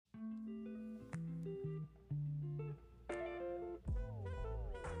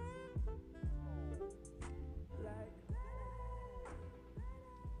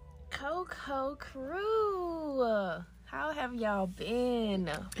Coco Crew. How have y'all been?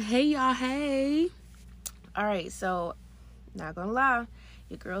 Hey, y'all. Hey. All right, so not gonna lie,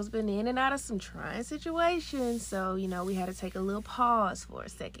 your girl's been in and out of some trying situations, so we had to take a little pause for a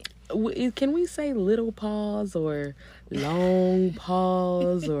second. Can we say little we or long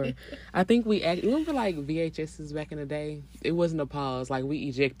pause? Or I think remember like VHSs back in the day? It wasn't a pause. Like we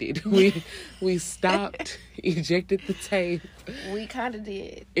ejected. We stopped, ejected the tape. We kind of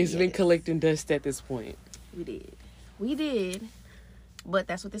did. It's been collecting dust at this point. We did. But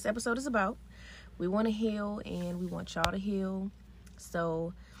that's what this episode is about. We want to heal and we want y'all to heal.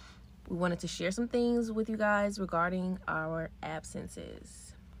 So we wanted to share some things with you guys regarding our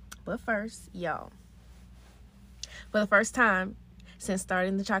absences. But first, y'all, for the first time since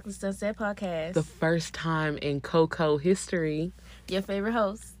starting the Chocolate Sunset podcast, the first time in Coco history, your favorite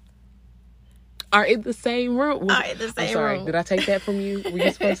hosts are in the same room. I'm sorry. Did I take that from you? Were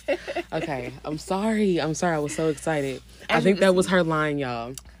you supposed to? Okay. I'm sorry. I was so excited. As I think that was her line,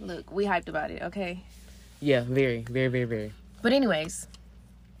 y'all. Look, we hyped about it, okay? Yeah, very, very, very, very. But anyways,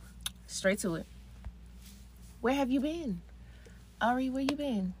 straight to it. Where have you been? Ari, where you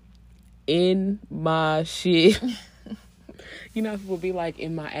been? In my shit. People be like,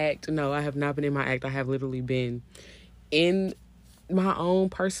 in my act. No, I have not been in my act. I have literally been in my own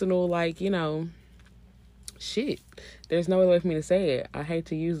personal, shit. There's no other way for me to say it. I hate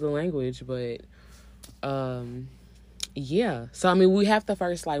to use the language, but yeah. So we have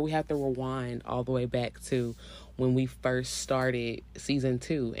to rewind all the way back to when we first started season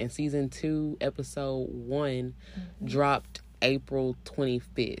 2. And season 2 episode 1 dropped April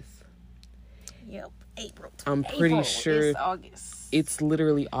 25th. Yep, April. I'm pretty sure it's August. It's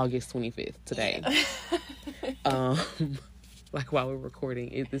literally August 25th today. Yeah. While we're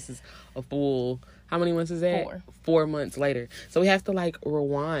recording this is a full, how many months is that? 4 months later. So we have to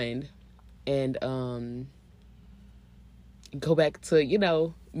rewind and go back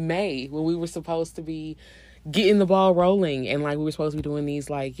to May, when we were supposed to be getting the ball rolling, and we were supposed to be doing these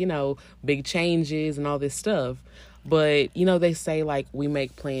big changes and all this stuff. But they say we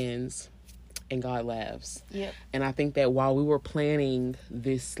make plans and God laughs. Yep. And I think that while we were planning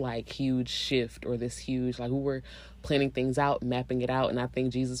this huge shift, or this huge we were planning things out, mapping it out, and I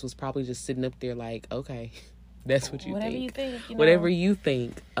think Jesus was probably just sitting up there okay, that's what you Whatever think. You think. Whatever you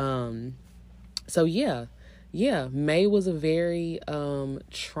think. So yeah, May was a very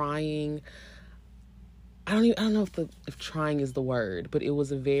trying. I don't know if trying is the word, but it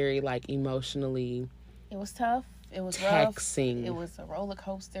was a very emotionally. It was tough. It was taxing. Rough. It was a roller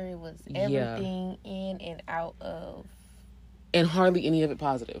coaster. It was everything in and out of. And hardly any of it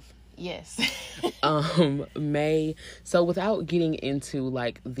positive. Yes. May. So without getting into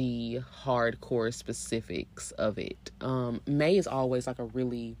the hardcore specifics of it, May is always a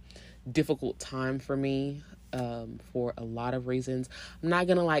really difficult time for me. For a lot of reasons. I'm not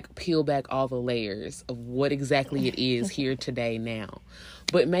gonna peel back all the layers of what exactly it is here today now.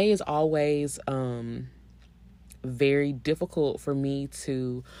 But May is always very difficult for me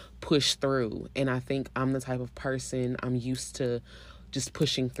to push through. And I think I'm the type of person, I'm used to just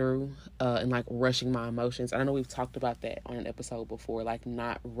pushing through and rushing my emotions. I know we've talked about that on an episode before,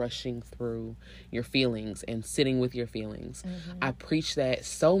 not rushing through your feelings and sitting with your feelings. Mm-hmm. I preach that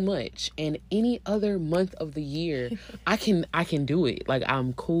so much, and any other month of the year I can do it.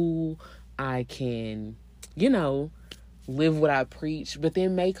 I'm cool, I can live what I preach. But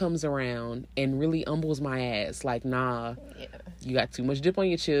then May comes around and really humbles my ass. Nah, yeah. You got too much dip on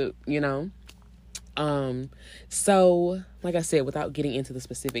your chip, So, like I said, without getting into the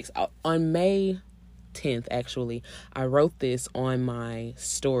specifics, on May 10th, actually, I wrote this on my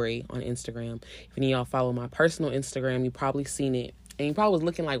story on Instagram. If any of y'all follow my personal Instagram, you probably seen it, and you probably was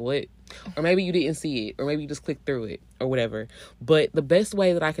looking what? Or maybe you didn't see it, or maybe you just clicked through it, or whatever. But the best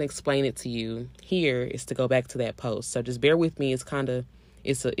way that I can explain it to you here is to go back to that post. So just bear with me. It's a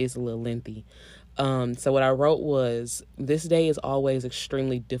little lengthy. So what I wrote was, this day is always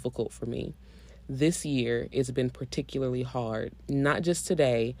extremely difficult for me. This year, it's been particularly hard, not just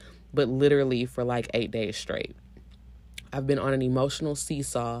today, but literally for 8 days straight. I've been on an emotional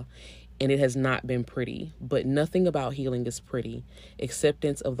seesaw, and it has not been pretty, but nothing about healing is pretty.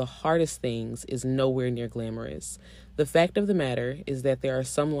 Acceptance of the hardest things is nowhere near glamorous. The fact of the matter is that there are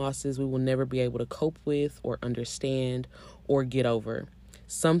some losses we will never be able to cope with or understand or get over.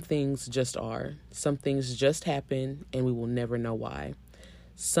 Some things just are. Some things just happen, and we will never know why.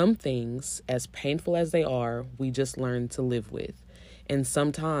 Some things, as painful as they are, we just learn to live with. And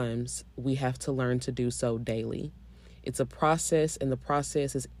sometimes we have to learn to do so daily. It's a process, and the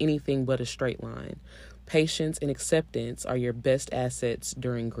process is anything but a straight line. Patience and acceptance are your best assets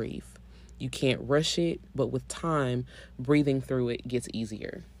during grief. You can't rush it, but with time, breathing through it gets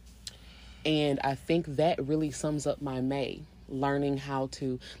easier. And I think that really sums up my May. Learning how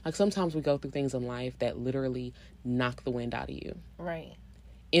to, like, sometimes we go through things in life that literally knock the wind out of you. Right.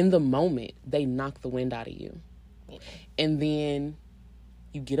 In the moment, they knock the wind out of you. Yeah. And then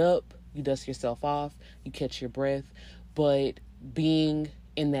you get up, you dust yourself off, you catch your breath. But being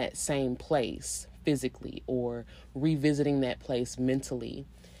in that same place physically or revisiting that place mentally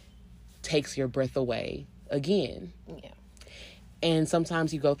takes your breath away again. Yeah. And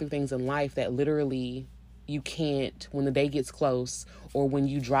sometimes you go through things in life that literally you can't, when the day gets close or when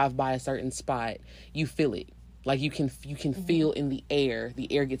you drive by a certain spot, you feel it. Like you can feel in the air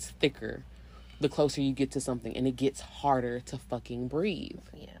gets thicker the closer you get to something, and it gets harder to fucking breathe.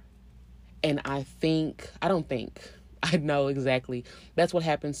 Yeah. And I know exactly. That's what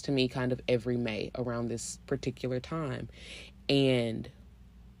happens to me kind of every May around this particular time. And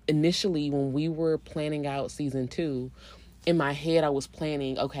initially when we were planning out season 2, in my head I was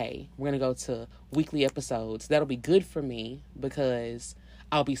planning, okay, we're going to go to weekly episodes. That'll be good for me because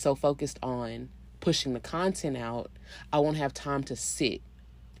I'll be so focused on pushing the content out, I won't have time to sit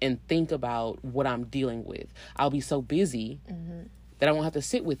and think about what I'm dealing with. I'll be so busy that I won't have to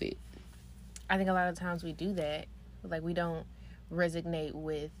sit with it. I think a lot of times we do that. Like, we don't resonate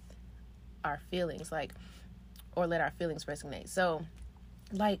with our feelings, like, or let our feelings resonate. So,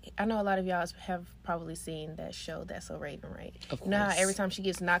 like, I know a lot of y'all have probably seen that show, That's So Raven, right? Of course. You know how every time she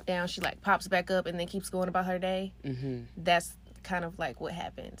gets knocked down, she, like, pops back up and then keeps going about her day? Mm-hmm. That's kind of, like, what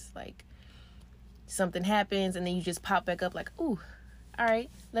happens. Like, something happens and then you just pop back up like, ooh, all right,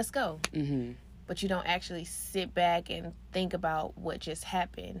 let's go. Mm-hmm. But you don't actually sit back and think about what just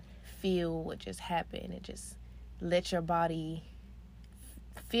happened, feel what just happened, and just let your body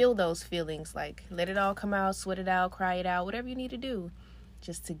feel those feelings. Like, let it all come out, sweat it out, cry it out, whatever you need to do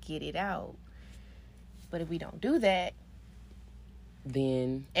just to get it out. But if we don't do that,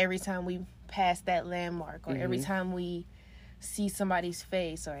 then every time we pass that landmark, or every time we see somebody's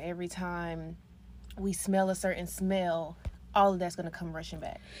face, or every time we smell a certain smell, all of that's going to come rushing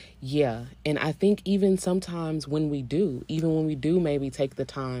back. Yeah. And I think even sometimes when we do maybe take the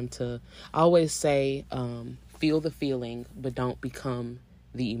time to, I always say, feel the feeling, but don't become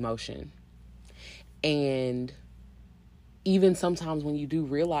the emotion. And even sometimes when you do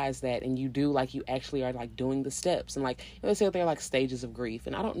realize that, and you do, like, you actually are, like, doing the steps, and, like, let's say they're, like, stages of grief.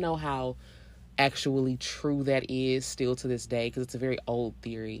 And I don't know how actually true that is still to this day, because it's a very old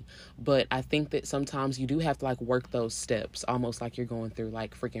theory, but I think that sometimes you do have to, like, work those steps almost like you're going through,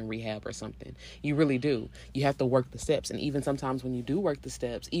 like, freaking rehab or something. You really do. You have to work the steps. And even sometimes when you do work the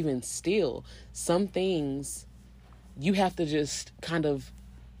steps, even still, some things you have to just kind of,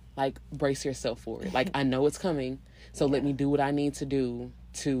 like, brace yourself for it. Like, I know it's coming, so let me do what I need to do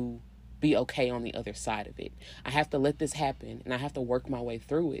to be okay on the other side of it. I have to let this happen, and I have to work my way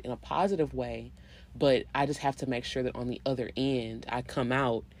through it in a positive way, but I just have to make sure that on the other end, I come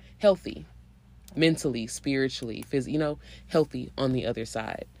out healthy, mentally, spiritually, physically, healthy on the other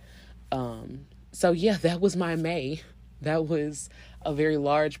side. So yeah, that was my May. That was a very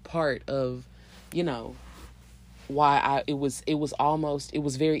large part of, why it was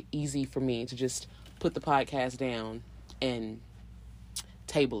very easy for me to just put the podcast down and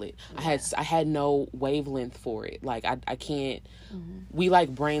table it. Yeah. I had no wavelength for it. Like, I can't, we,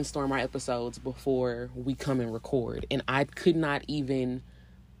 like, brainstorm our episodes before we come and record, and I could not even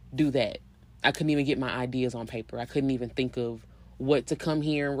do that. I couldn't even get my ideas on paper. I couldn't even think of what to come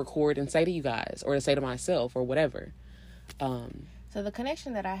here and record and say to you guys, or to say to myself, or whatever. So the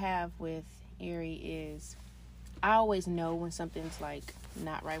connection that I have with Erie is, I always know when something's, like,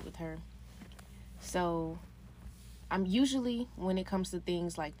 not right with her. So I'm usually, when it comes to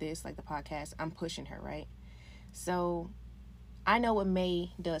things like this, like the podcast, I'm pushing her, right? So I know what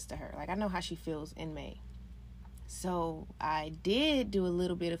May does to her. Like, I know how she feels in May. So I did do a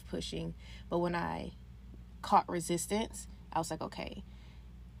little bit of pushing, but when I caught resistance, I was like, okay,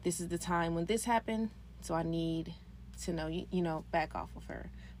 this is the time when this happened, so I need to know, back off of her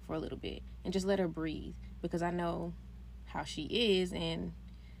for a little bit and just let her breathe, because I know how she is, and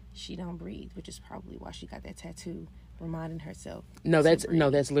she don't breathe, which is probably why she got that tattoo, reminding herself.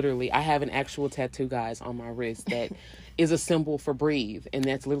 That's literally, I have an actual tattoo, guys, on my wrist that is a symbol for breathe, and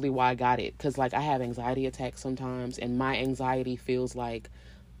that's literally why I got it, because, like, I have anxiety attacks sometimes, and my anxiety feels like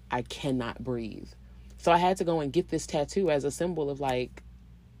I cannot breathe. So I had to go and get this tattoo as a symbol of, like,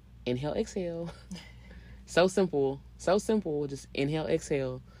 inhale, exhale. So simple, just inhale,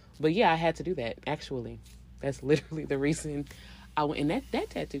 exhale. But yeah, I had to do that, actually. That's literally the reason I went, and that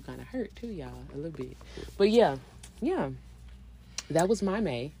tattoo kind of hurt too, y'all, a little bit. But yeah, that was my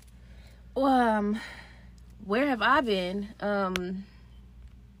May. Well, where have I been?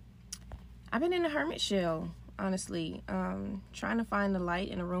 I've been in a hermit shell, honestly, trying to find the light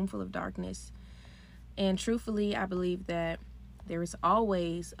in a room full of darkness. And truthfully, I believe that there is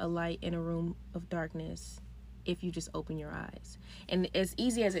always a light in a room of darkness if you just open your eyes. And as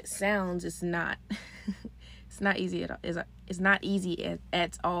easy as it sounds, it's not. It's not easy at all. It's not easy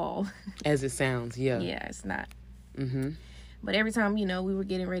at all. As it sounds, yeah. Yeah, it's not. Mm-hmm. But every time, we were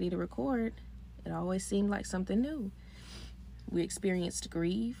getting ready to record, it always seemed like something new. We experienced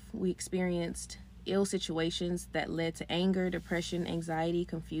grief. We experienced ill situations that led to anger, depression, anxiety,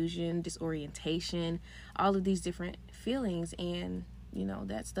 confusion, disorientation, all of these different feelings. And,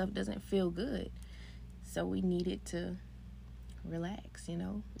 that stuff doesn't feel good. So we needed to relax,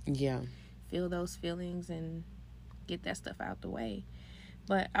 Yeah. feel those feelings and get that stuff out the way.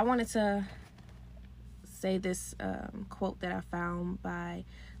 But I wanted to say this quote that I found by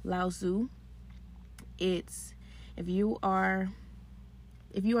Lao Tzu. It's, if you are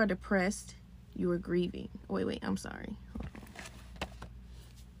depressed, you are grieving. Wait, I'm sorry. Hold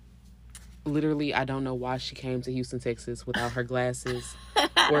on. Literally, I don't know why she came to Houston, Texas without her glasses or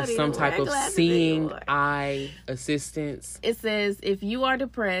don't some even type wear of glasses seeing anymore. eye assistance. It says, if you are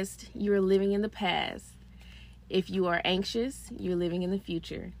depressed, you are living in the past. If you are anxious, you're living in the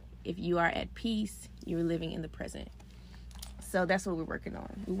future. If you are at peace, you're living in the present. So that's what we're working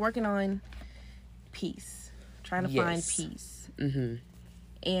on. We're working on peace, trying to find peace. Mm-hmm.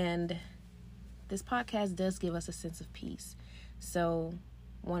 And this podcast does give us a sense of peace. So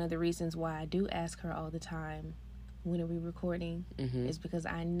one of the reasons why I do ask her all the time, when are we recording, is because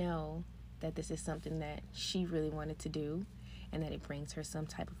I know that this is something that she really wanted to do and that it brings her some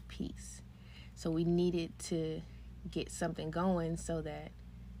type of peace. So we needed to get something going so that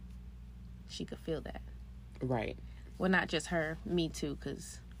she could feel that. Right. Well, not just her, me too,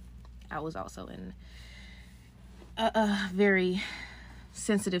 because I was also in a very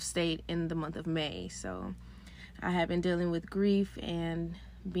sensitive state in the month of May. So I have been dealing with grief and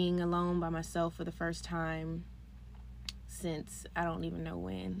being alone by myself for the first time since I don't even know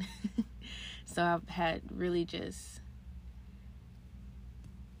when. So I've had really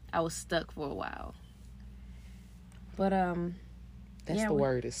I was stuck for a while. But that's the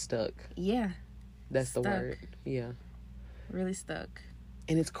word, is stuck. Yeah. That's stuck. the word. Yeah. Really stuck.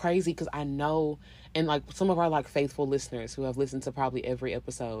 And it's crazy because I know, and like some of our faithful listeners who have listened to probably every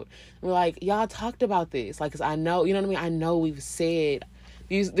episode, we're like, y'all talked about this. Cause I know, you know what I mean? I know we've said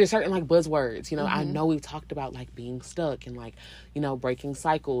there's certain buzzwords, I know we've talked about being stuck and breaking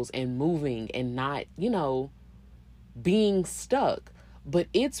cycles and moving and not, being stuck. But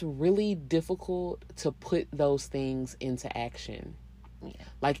it's really difficult to put those things into action.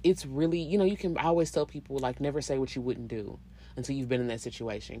 Yeah. It's really, I always tell people, never say what you wouldn't do until you've been in that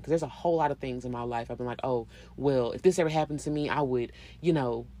situation. Because there's a whole lot of things in my life I've been like, oh, well, if this ever happened to me, I would,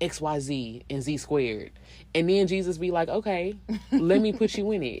 X, Y, Z and Z squared. And then Jesus be like, okay, let me put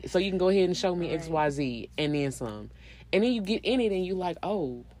you in it. So you can go ahead and show me Right. X, Y, Z and then some. And then you get in it and you like,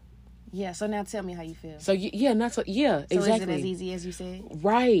 oh. Yeah, so now tell me how you feel. So, yeah, not so, yeah, so exactly. Is it as easy as you said?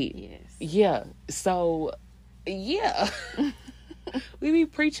 Right. Yes. Yeah. So, yeah. We be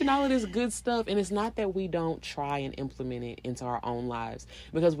preaching all of this good stuff, and it's not that we don't try and implement it into our own lives,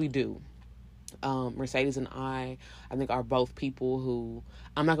 because we do. Mercedes and I think are both people who,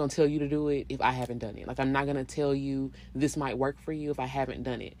 I'm not going to tell you to do it if I haven't done it. I'm not going to tell you this might work for you if I haven't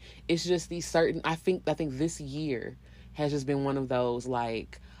done it. It's just these certain, I think this year has just been one of those,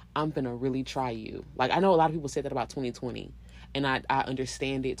 I'm going to really try you. I know a lot of people said that about 2020, and I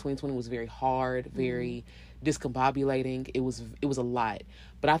understand it. 2020 was very hard, very discombobulating. It was a lot.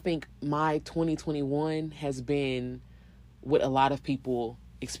 But I think my 2021 has been what a lot of people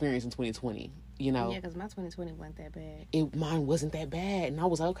experienced in 2020. Yeah, because my 2020 wasn't that bad. Mine wasn't that bad, and I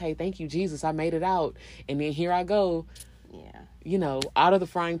was like, okay, thank you, Jesus, I made it out. And then here I go. Yeah. Out of the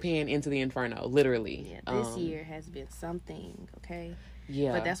frying pan into the inferno, literally. Yeah, this year has been something, okay?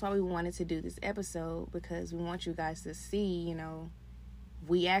 Yeah. But that's why we wanted to do this episode, because we want you guys to see,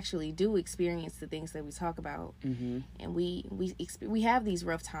 we actually do experience the things that we talk about. Mm-hmm. And we have these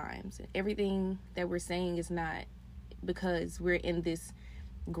rough times. Everything that we're saying is not because we're in this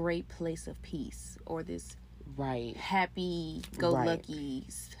great place of peace or this right happy-go-lucky,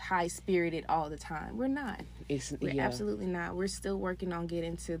 high-spirited all the time. We're not. We're absolutely not. We're still working on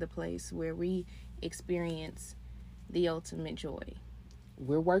getting to the place where we experience the ultimate joy.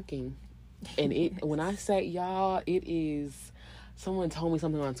 We're working. And when I say y'all, it is, someone told me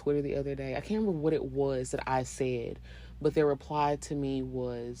something on Twitter the other day. I can't remember what it was that I said, but their reply to me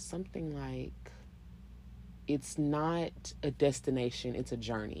was something like, it's not a destination, it's a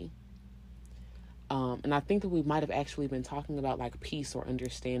journey. And I think that we might have actually been talking about like peace or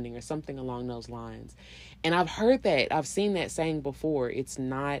understanding or something along those lines. And I've heard that, I've seen that saying before. It's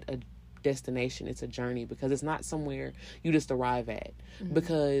not a destination, it's a journey, because it's not somewhere you just arrive at. Mm-hmm.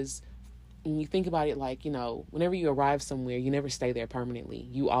 Because when you think about it, like, you know, whenever you arrive somewhere, you never stay there permanently.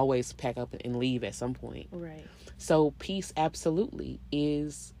 You always pack up and leave at some point. Right. So peace absolutely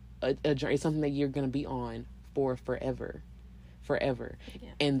is a journey, something that you're going to be on for forever. Yeah.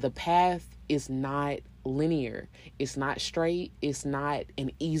 And the path is not linear. It's not straight. It's not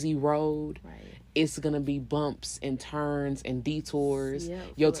an easy road. Right. It's going to be bumps and turns and detours. Yep,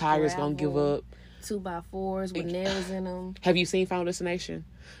 your tires going to give up. 2x4s with nails in them. Have you seen Final Destination?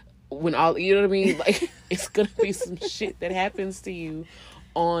 When all, you know what I mean? Like, it's going to be some shit that happens to you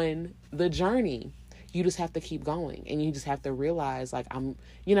on the journey. You just have to keep going. And you just have to realize, like, I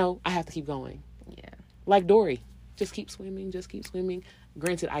have to keep going. Yeah. Like Dory. Just keep swimming. Just keep swimming.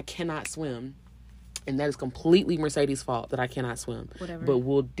 Granted, I cannot swim. And that is completely Mercedes' fault that I cannot swim. Whatever. But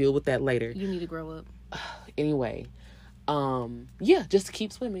we'll deal with that later. You need to grow up. Anyway. Just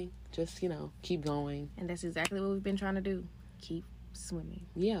keep swimming. Just, keep going. And that's exactly what we've been trying to do. Keep swimming.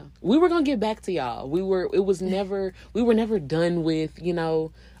 Yeah. We were going to get back to y'all. we were never done with,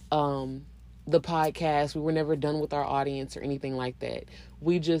 the podcast. We were never done with our audience or anything like that.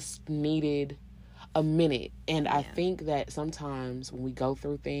 We just needed a minute. And I think that sometimes when we go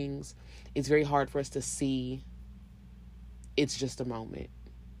through things, it's very hard for us to see it's just a moment.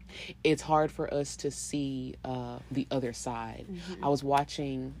 It's hard for us to see the other side. Mm-hmm. I was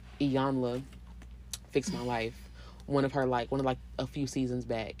watching Iyanla Fix My Life, one of a few seasons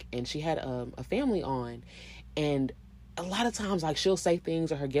back, and she had a family on, and a lot of times, like, she'll say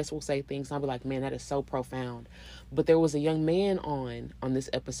things, or her guests will say things, and I'll be like, man, that is so profound. But there was a young man on this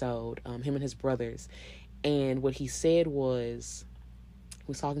episode, him and his brothers, and what he said was, he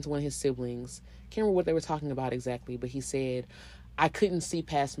was talking to one of his siblings. Can't remember what they were talking about exactly, but he said, I couldn't see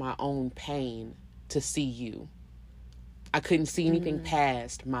past my own pain to see you. I couldn't see anything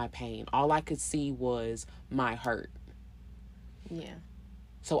past my pain. All I could see was my hurt. Yeah.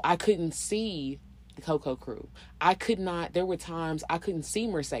 So I couldn't see the Coco Crew. There were times I couldn't see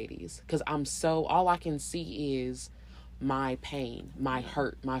Mercedes because all I can see is my pain, my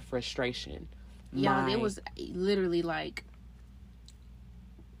hurt, my frustration. Yeah, it was literally like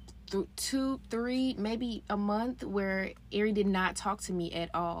 2, 3, maybe a month where Ari did not talk to me at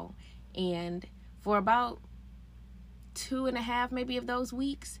all. And for about 2.5 maybe of those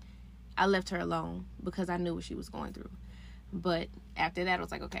weeks, I left her alone because I knew what she was going through. But after that, I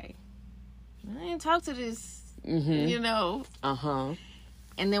was like, okay, I didn't talk to this, Uh-huh.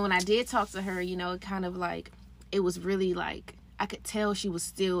 And then when I did talk to her, it kind of like, it was really like, I could tell she was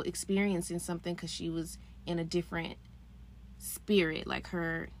still experiencing something because she was in a different spirit. Like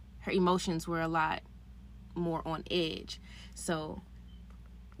her emotions were a lot more on edge. So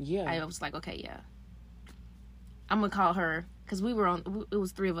yeah, I was like, okay, yeah, I'm gonna call her, because it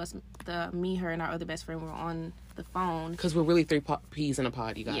was 3 of us, me, her, and our other best friend were on the phone. Because we're really 3 peas in a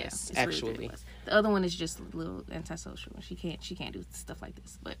pod, you guys. Yeah, actually. Really the other one is just a little antisocial. She can't do stuff like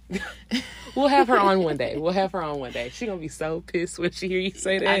this. But we'll have her on one day. She's gonna be so pissed when she hear you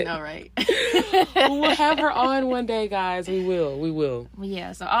say that. I know, right? We'll have her on one day, guys. We will.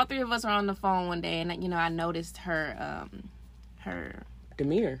 Yeah. So all 3 of us were on the phone one day, and I noticed her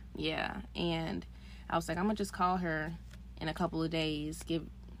demeanor. Yeah, and I was like, I'm gonna just call her in a couple of days, give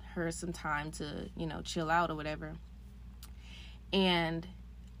her some time to, chill out or whatever. And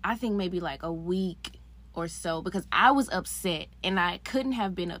I think maybe like a week or so, because I was upset, and I couldn't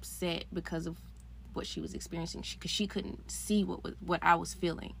have been upset because of what she was experiencing, because she couldn't see what I was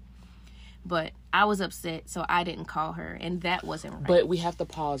feeling. But I was upset, so I didn't call her, and that wasn't right. But we have to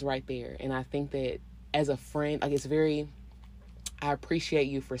pause right there, and I think that as a friend, like, I appreciate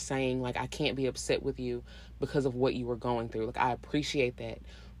you for saying, like, I can't be upset with you because of what you were going through. Like, I appreciate that.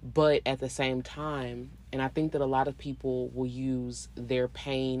 But at the same time, and I think that a lot of people will use their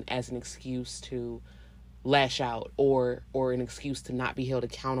pain as an excuse to lash out or an excuse to not be held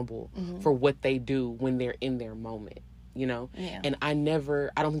accountable for what they do when they're in their moment, Yeah. And I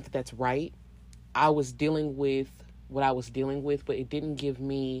don't think that that's right. I was dealing with what I was dealing with, but it didn't give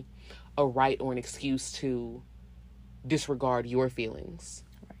me a right or an excuse to disregard your feelings.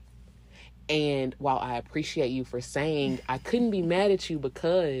 Right. And while I appreciate you for saying I couldn't be mad at you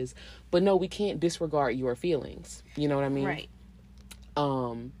but no, we can't disregard your feelings. You know what I mean? Right.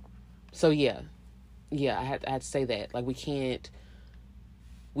 So yeah, I had to say that. Like, we can't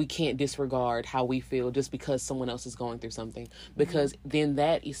we can't disregard how we feel just because someone else is going through something. Because then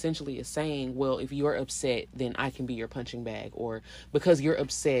that essentially is saying, well, if you're upset, then I can be your punching bag. Or because you're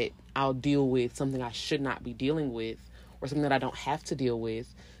upset, I'll deal with something I should not be dealing with, or something that I don't have to deal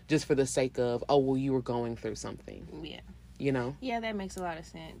with, just for the sake of, oh, well, you were going through something. Yeah. You know? Yeah, that makes a lot of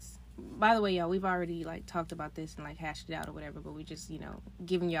sense. By the way, y'all, we've already, like, talked about this and, like, hashed it out or whatever, but we just, you know,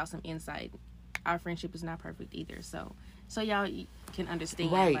 giving y'all some insight. Our friendship is not perfect either, so y'all can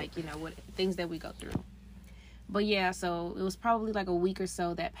understand, Right. like, you know, what things that we go through. But yeah, so it was probably like a week or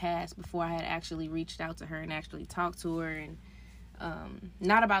so that passed before I had actually reached out to her and actually talked to her, and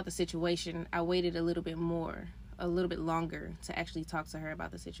not about the situation. I waited a little bit longer to actually talk to her about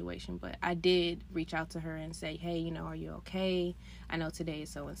the situation, but I did reach out to her and say, hey, you know, are you okay? I know today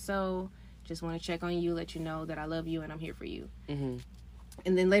is so and so. Just want to check on you, let you know that I love you and I'm here for you. Mm-hmm.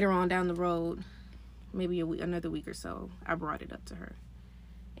 And then later on down the road, maybe another week or so, I brought it up to her.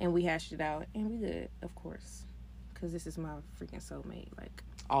 And we hashed it out. And we good, of course. Because this is my freaking soulmate. Like,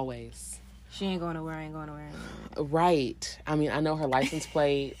 Always. she ain't going nowhere, I ain't going nowhere. Right. I mean, I know her license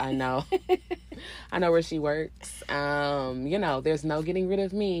plate. I know where she works. You know, there's no getting rid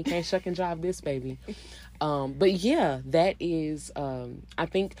of me. Can't shuck and drive this baby. But yeah, that is,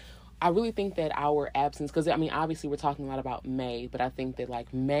 I really think that our absence, because I mean, obviously we're talking a lot about May, but I think that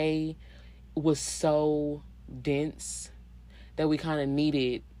like May was so dense that we kind of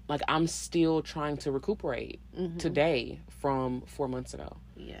needed, like, I'm still trying to recuperate today from 4 months ago.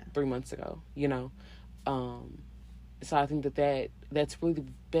 Yeah. 3 months ago, you know? So I think that's really the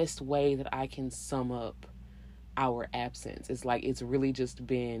best way that I can sum up our absence. It's like, it's really just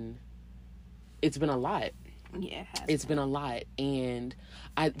been, it's been a lot. Yeah, it's been a lot. And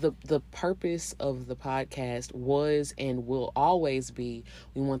the purpose of the podcast was and will always be,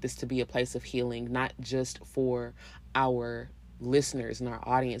 we want this to be a place of healing, not just for our listeners and our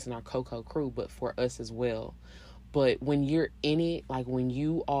audience and our Coco crew, but for us as well. But when you're in it, like when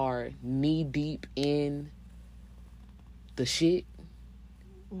you are knee deep in the shit,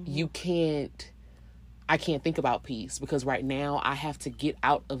 I can't think about peace, because right now I have to get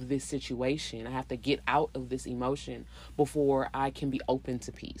out of this situation. I have to get out of this emotion before I can be open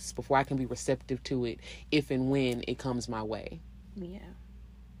to peace, before I can be receptive to it if and when it comes my way. Yeah.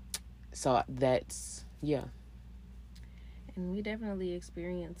 So that's, yeah. And we definitely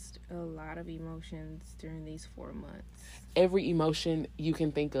experienced a lot of emotions during these 4 months. Every emotion you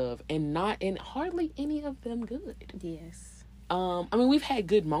can think of, and hardly any of them good. Yes. I mean, we've had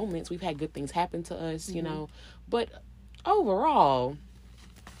good moments. We've had good things happen to us, you know. But overall,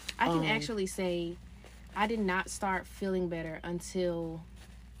 I can actually say I did not start feeling better until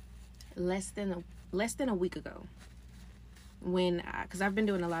less than a week ago. Because I've been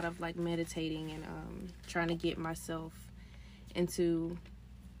doing a lot of like meditating and trying to get myself into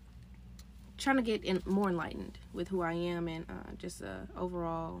trying to get more enlightened with who I am and just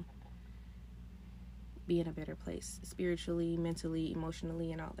overall be in a better place spiritually, mentally,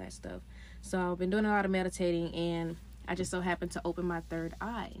 emotionally, and all that stuff. So I've been doing a lot of meditating, and I just so happened to open my third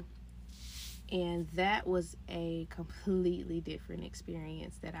eye, and that was a completely different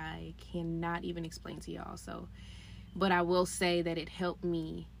experience that I cannot even explain to y'all. So, but I will say that it helped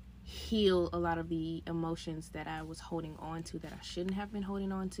me heal a lot of the emotions that I was holding on to that I shouldn't have been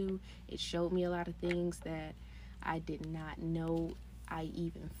holding on to. It showed me a lot of things that I did not know I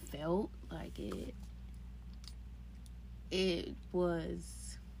even felt. Like it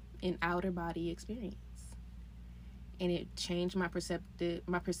was an outer body experience, and it changed my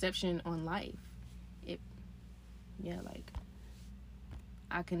perception on life. Like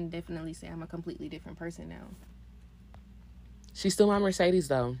I can definitely say I'm a completely different person now. She's still my Mercedes,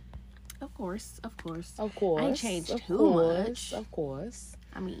 though. Of course. I ain't changed too much. Of course.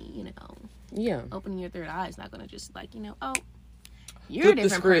 I mean, you know. Yeah. Opening your third eye is not gonna just like, you know, oh, you're a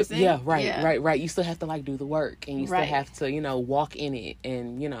different person. Yeah, right. You still have to like do the work, and you still Right. have to, you know, walk in it,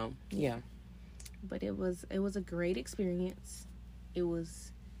 and you know, yeah. But it was a great experience. It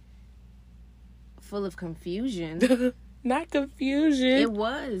was full of confusion. Not confusion. It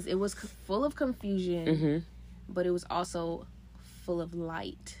was full of confusion, but it was also full of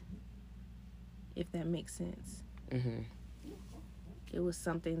light, if that makes sense. It was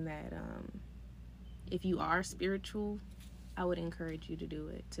something that if you are spiritual, I would encourage you to do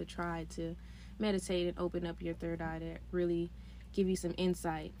it, to try to meditate and open up your third eye to really give you some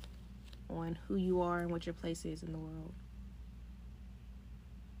insight on who you are and what your place is in the world.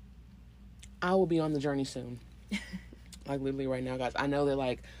 I will be on the journey soon. Like literally right now, guys. I know that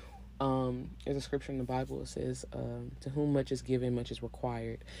like There's a scripture in the Bible that says, to whom much is given, much is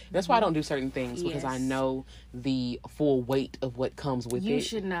required. And that's why I don't do certain things, because I know the full weight of what comes with it. You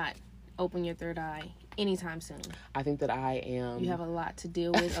should not open your third eye anytime soon. I think that I am... You have a lot to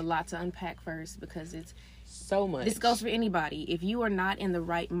deal with, a lot to unpack first, because it's... So much. This goes for anybody. If you are not in the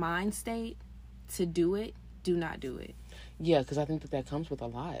right mind state to do it, do not do it. Yeah, because I think that comes with a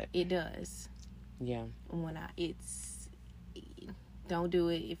lot. It does. Yeah. Don't do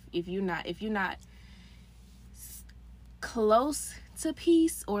it if you're not close to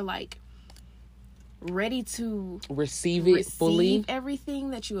peace, or like ready to receive fully,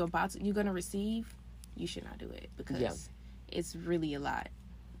 everything that you're gonna receive. You should not do it, because it's really a lot.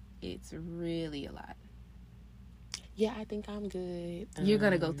 It's really a lot. Yeah, I think I'm good. You're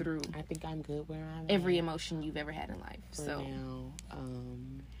gonna go through. I think I'm good where I'm every at. emotion you've ever had in life. For so now,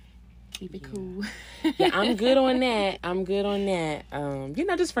 keep it cool. Yeah, I'm good on that. I'm good on that.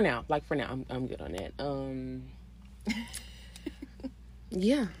 Just for now. Like for now, I'm good on that.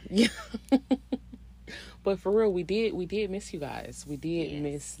 Yeah. But for real, we did miss you guys. We did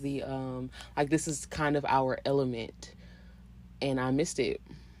miss the this is kind of our element, and I missed it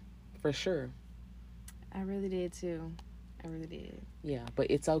for sure. I really did too. I really did. Yeah, but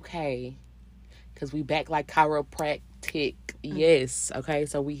it's okay, because we back like chiropractic. Yes, okay,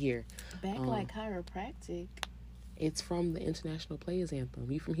 so we here. Back like chiropractic. It's from the International Players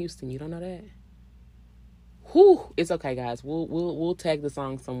Anthem. You from Houston? You don't know that? Whew, it's okay, guys. We'll tag the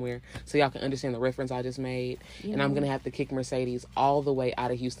song somewhere so y'all can understand the reference I just made. And I'm gonna have to kick Mercedes all the way out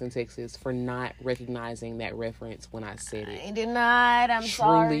of Houston, Texas, for not recognizing that reference when I said it. I did not. I'm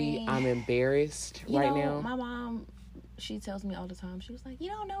sorry. Truly, I'm embarrassed right now. My mom, she tells me all the time. She was like, "You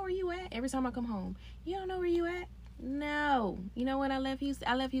don't know where you at." Every time I come home, "You don't know where you at." No. You know when I left Houston?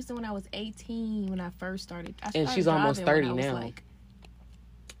 I left Houston when I was 18. When I first started. And she's almost 30 now. Like,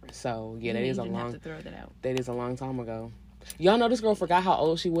 so yeah, that is a long. Have to throw that out. That is a long time ago. Y'all know this girl forgot how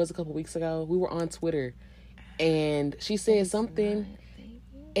old she was a couple weeks ago. We were on Twitter, and she said something,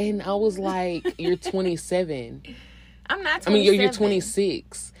 and I was like, "You're 27." I'm not 27. I mean, you're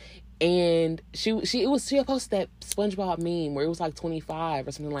 26. And she posted that SpongeBob meme where it was like 25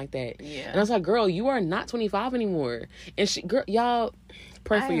 or something like that. Yeah. And I was like, "Girl, you are not 25 anymore." And y'all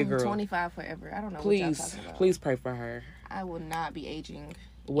pray for your girl. 25 forever. I don't know. Please, what y'all talking about. Please pray for her. I will not be aging.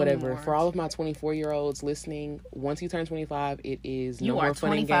 Whatever. Anymore. For all of my 24-year-olds listening, once you turn 25, it is no more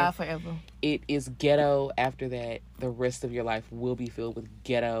fun and game. You are 25 forever. It is ghetto. After that, the rest of your life will be filled with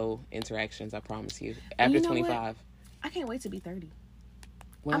ghetto interactions. I promise you. After 25. What? I can't wait to be 30.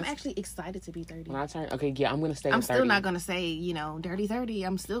 I'm actually excited to be 30. When I turn, I'm going to stay I'm at 30. Still not going to say, dirty 30.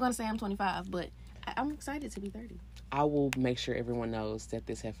 I'm still going to say I'm 25, but I'm excited to be 30. I will make sure everyone knows that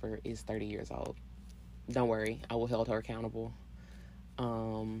this heifer is 30 years old. Don't worry. I will hold her accountable.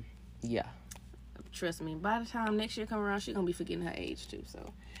 Yeah. Trust me, by the time next year come around, she's going to be forgetting her age too,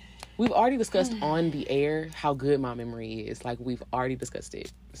 so. We've already discussed on the air how good my memory is. Like, we've already discussed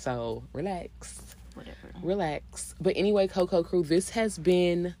it. So, relax. Whatever. Relax. But anyway, Coco Crew, this has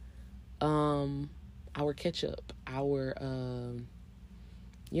been our catch-up. Our,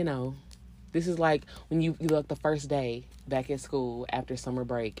 this is like when you look the first day back at school after summer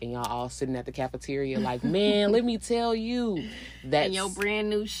break, and y'all all sitting at the cafeteria like, "Man, let me tell you that." And your brand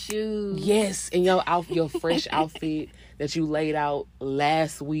new shoes. Yes, and your fresh outfit that you laid out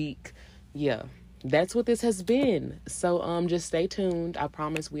last week. Yeah, that's what this has been. So just stay tuned. I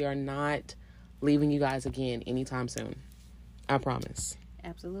promise we are not leaving you guys again anytime soon. I promise.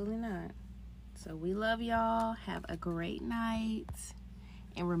 Absolutely not. So we love y'all. Have a great night.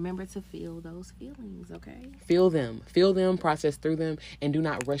 And remember to feel those feelings, okay? Feel them, process through them, and do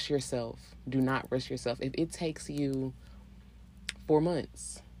not rush yourself. Do not rush yourself. If it takes you 4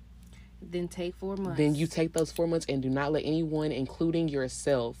 months, then take 4 months. Then you take those 4 months, and do not let anyone, including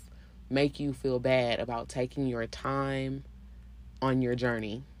yourself, make you feel bad about taking your time on your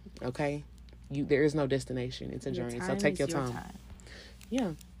journey, okay? There is no destination. It's a journey, so take your time.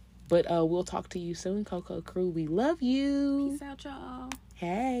 Yeah. But we'll talk to you soon, Coco Crew. We love you. Peace out, y'all.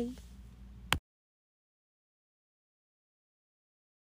 Hey.